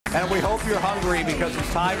And we hope you're hungry because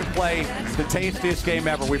it's time to play the tastiest game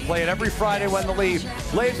ever. We play it every Friday when the leave.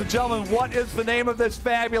 Ladies and gentlemen, what is the name of this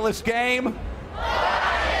fabulous game?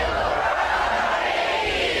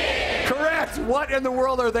 Correct. What in the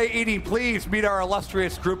world are they eating? Please meet our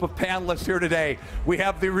illustrious group of panelists here today. We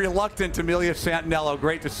have the reluctant Amelia Santinello.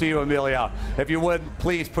 Great to see you, Amelia. If you would,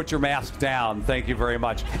 please put your mask down. Thank you very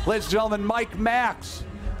much. Ladies and gentlemen, Mike Max,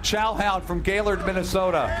 Chowhound from Gaylord,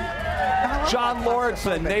 Minnesota. John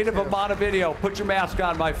Lordson, native of Montevideo. Put your mask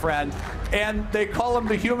on, my friend. And they call him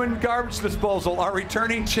the human garbage disposal, our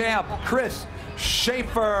returning champ, Chris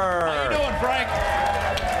Schaefer. How you doing,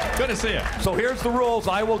 Frank? Good to see you. So here's the rules.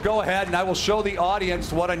 I will go ahead and I will show the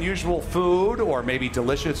audience what unusual food or maybe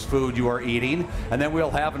delicious food you are eating, and then we'll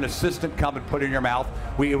have an assistant come and put it in your mouth.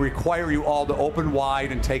 We require you all to open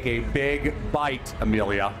wide and take a big bite,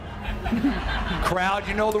 Amelia. Crowd,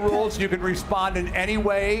 you know the rules. You can respond in any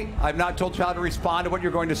way. I've not told you how to respond to what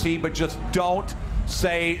you're going to see, but just don't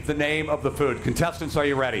say the name of the food. Contestants, are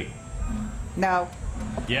you ready? No.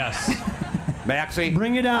 Yes. Maxie?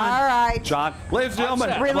 Bring it on. All right. John? Ladies and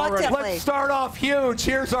gentlemen, Reluctantly. let's start off huge.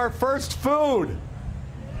 Here's our first food.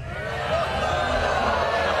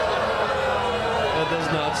 That does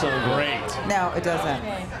not sound great. No, it doesn't.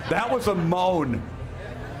 That was a moan.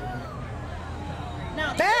 No,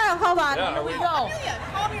 hold on. Here we go.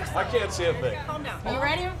 I can't see a thing. Calm down. Are you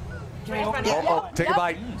ready? Oh, take a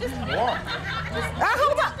bite.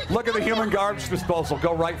 Hold on. Look at the human garbage disposal.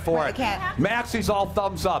 Go right for I it. can't. Maxie's all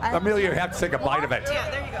thumbs up. Amelia, you have to take a bite of it. Yeah,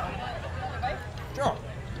 there you go. Sure.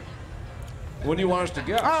 What do you want us to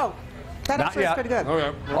get? Oh, that Not actually is yet. pretty good.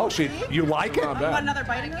 Okay. Oh, you like it? Not You want bad. another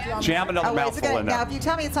bite again? Jam another Oh, wait, is it mouthful gonna, in now, there. if you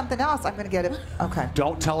tell me it's something else, I'm going to get it. Okay.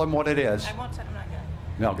 Don't tell him what it is. I won't say I'm not good.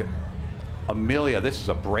 No, good. Amelia, this is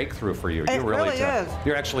a breakthrough for you. It You really really is.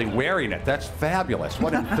 You're actually wearing it. That's fabulous.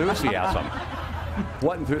 What enthusiasm.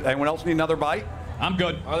 Anyone else need another bite? I'm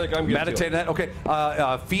good. I think I'm good. Meditate on that. Okay.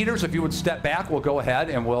 Feeders, if you would step back, we'll go ahead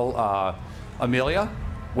and we'll, Amelia,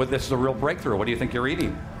 this is a real breakthrough. What do you think you're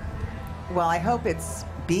eating? Well, I hope it's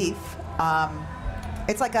beef.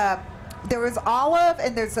 It's like there was olive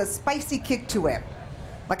and there's a spicy kick to it.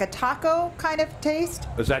 Like a taco kind of taste.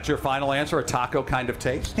 Is that your final answer? A taco kind of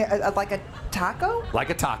taste? Yeah, like a taco? Like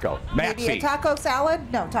a taco. Maxie. Maybe a taco salad?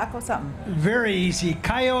 No, taco something. Very easy.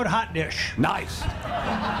 Coyote hot dish. Nice.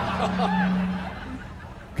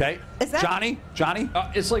 Okay. Is that- Johnny?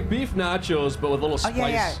 It's like beef nachos, but with a little spice.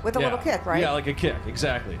 yeah, with a little kick, right? Yeah, like a kick,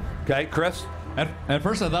 exactly. Okay, Chris? At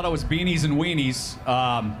first I thought it was beanies and weenies.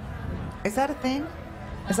 Is that a thing?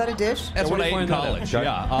 Is that a dish? That's what what do I you ate in find that college. at?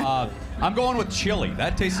 Yeah. I'm going with chili.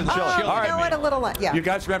 That tasted like Oh, chili. All right, you know what? A little, yeah. You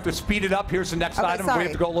guys are going to have to speed it up. Here's the next Okay, item. We sorry.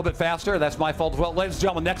 have to go a little bit faster. That's my fault as well. Ladies and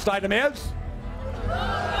gentlemen, next item is...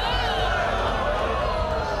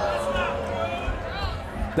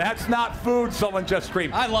 That's not food, someone just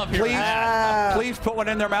screamed. I love hearing that. Please put one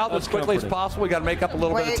in their mouth That's as quickly as comforting. possible. We got to make up a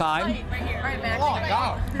little bit of Wait. time. Right here. All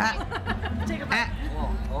right, Max. Take a bite.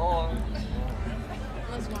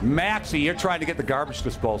 Maxie, you're trying to get the garbage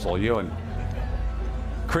disposal. You and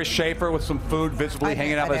Chris Schaefer with some food visibly I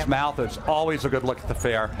hanging did, out of I his did. mouth. It's always a good look at the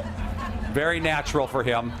fair. Very natural for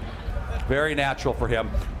him. Very natural for him.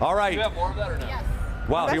 All right. Do you have more of that or not?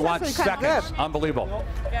 Wow, he That's wants actually kinda seconds. good. Unbelievable.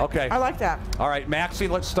 Okay. I like that. All right, Maxie,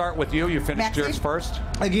 let's start with you. You finished Maxie? yours first.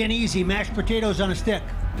 Again, easy. Mashed potatoes on a stick.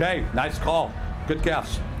 Okay, nice call. Good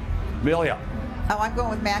guess. Amelia. Oh, I'm going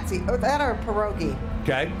with Maxie. Oh, that or pierogi.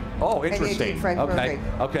 Okay. Oh, interesting. deep fried Okay.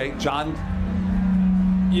 Okay, John.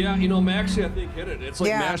 Yeah, you know, Maxie, I think hit it. It's like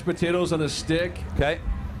Yeah. mashed potatoes on a stick. Okay.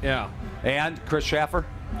 Yeah. And Chris Schaffer.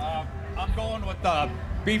 I'm going with the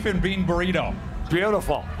beef and bean burrito.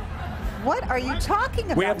 Beautiful. What are you talking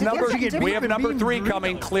about? We have Did you number have something we have different? number 3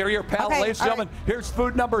 coming. Clear your palate, Okay, ladies and all gentlemen. Here's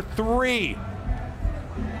food number 3.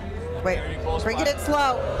 Wait, bring it in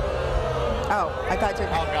slow. Oh, I thought you.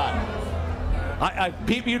 Oh God.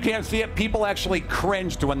 People, you can't see it. People actually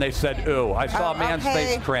cringed when they said "ooh." I saw Oh, a man's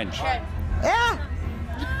okay. face cringe. Yeah.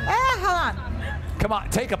 Hold on. Come on,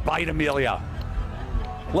 take a bite, Amelia.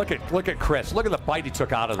 Look at Chris. Look at the bite he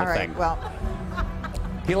took out of the All right. thing. Well,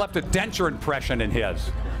 He left a denture impression in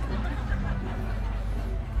his.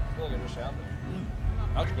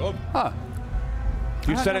 That's good. Huh.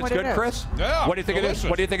 You I don't said know it's what it good, is. Chris? Yeah, What do you think it is? delicious.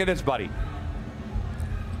 What do you think it is, buddy?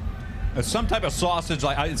 It's some type of sausage.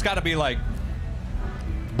 It's got to be like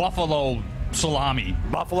buffalo salami.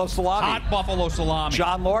 Buffalo salami. Hot buffalo salami.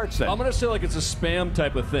 John Lordson. I'm going to say like it's a spam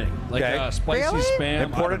type of thing. Like Okay. spicy Really? spam.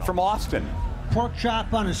 Imported from Austin. Pork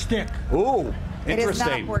chop on a stick. Ooh, it is not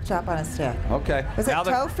interesting. pork chop on a stick. Okay. Is it Now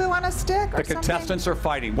the tofu on a stick or The something? contestants are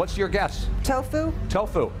fighting. What's your guess? Tofu?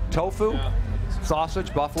 Tofu. Tofu? Yeah.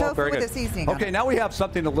 Sausage, buffalo, Tofu very with good. a seasoning on Okay, it. now we have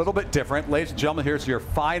something a little bit different. Ladies and gentlemen, here's your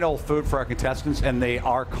final food for our contestants, and they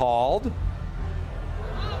are called...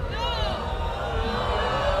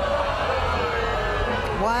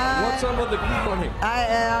 What? What's up with the money?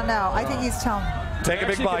 I don't know. I think he's telling. Take a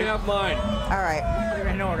big Maxie bite. can have mine. All right. Put it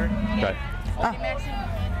in order. Okay. Okay, Maxie.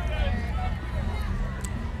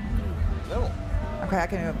 Little. Okay, I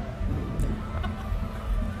can do it.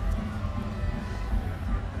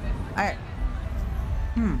 All right.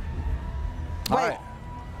 All Wait. right.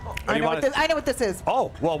 I You know, wanna- I know what this is.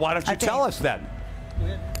 Oh, well, why don't you I tell think- us then?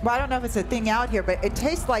 Well, I don't know if it's a thing out here, but it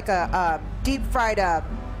tastes like a deep fried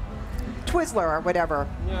Twizzler or whatever.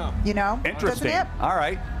 Yeah. You know? Interesting. Doesn't it? All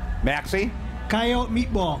right. Maxie? Coyote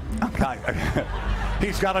meatball.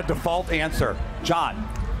 He's got a default answer. John?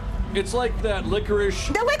 It's like that licorice.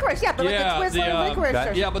 The licorice, yeah, like the Twizzler licorice.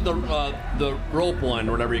 okay. Yeah, but the rope one,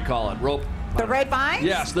 or whatever you call it. Rope. The red vines?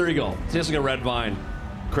 Yes, there you go. Tastes like a red vine.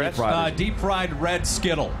 Chris? Deep fried red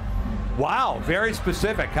Skittle. Wow, very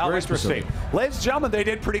specific. How Very interesting. specific. Ladies and gentlemen, they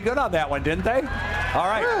did pretty good on that one, didn't they? All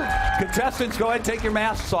right. Contestants, go ahead and take your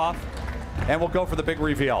masks off, and we'll go for the big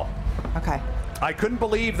reveal. Okay. I couldn't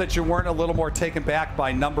believe that you weren't a little more taken back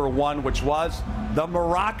by number one, which was the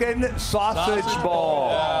Moroccan Sausage Bowl.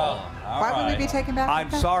 Why would we be taken back? I'm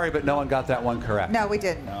like that? sorry, but no one got that one correct. No, we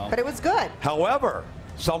didn't. But it was good. However,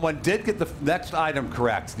 someone did get the next item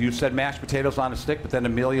correct. You said mashed potatoes on a stick, but then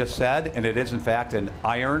Amelia said, and it is in fact an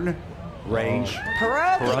iron range.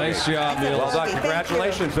 Pierogi. Nice job, Amelia. Well done. Thank you.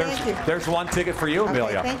 Congratulations. Thank you. There's one ticket for you, Okay,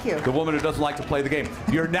 Amelia. thank you. The woman who doesn't like to play the game.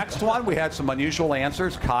 Your next one, we had some unusual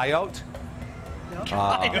answers. Coyote.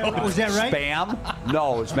 Was that right? Spam.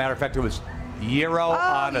 No, as a matter of fact, it was gyro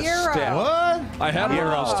on a gyro. stick. What? I had one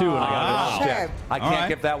of those too, and I got it wrong. Okay. Stick. I All can't right.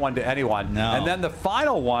 give that one to anyone. No. And then the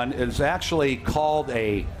final one is actually called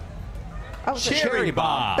a Oh, is it- cherry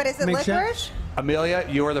bomb. but is it Makes licorice? sense. Amelia,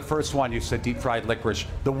 you are the first one. You said deep fried licorice.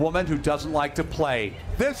 The woman who doesn't like to play.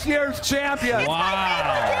 This year's champion.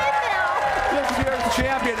 Wow. This year's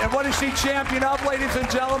champion. And what is she champion of, ladies and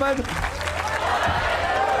gentlemen?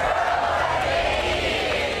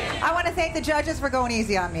 I want to thank the judges for going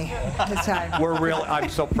easy on me this time. I'm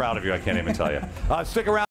so proud of you. I can't even tell you. Stick around.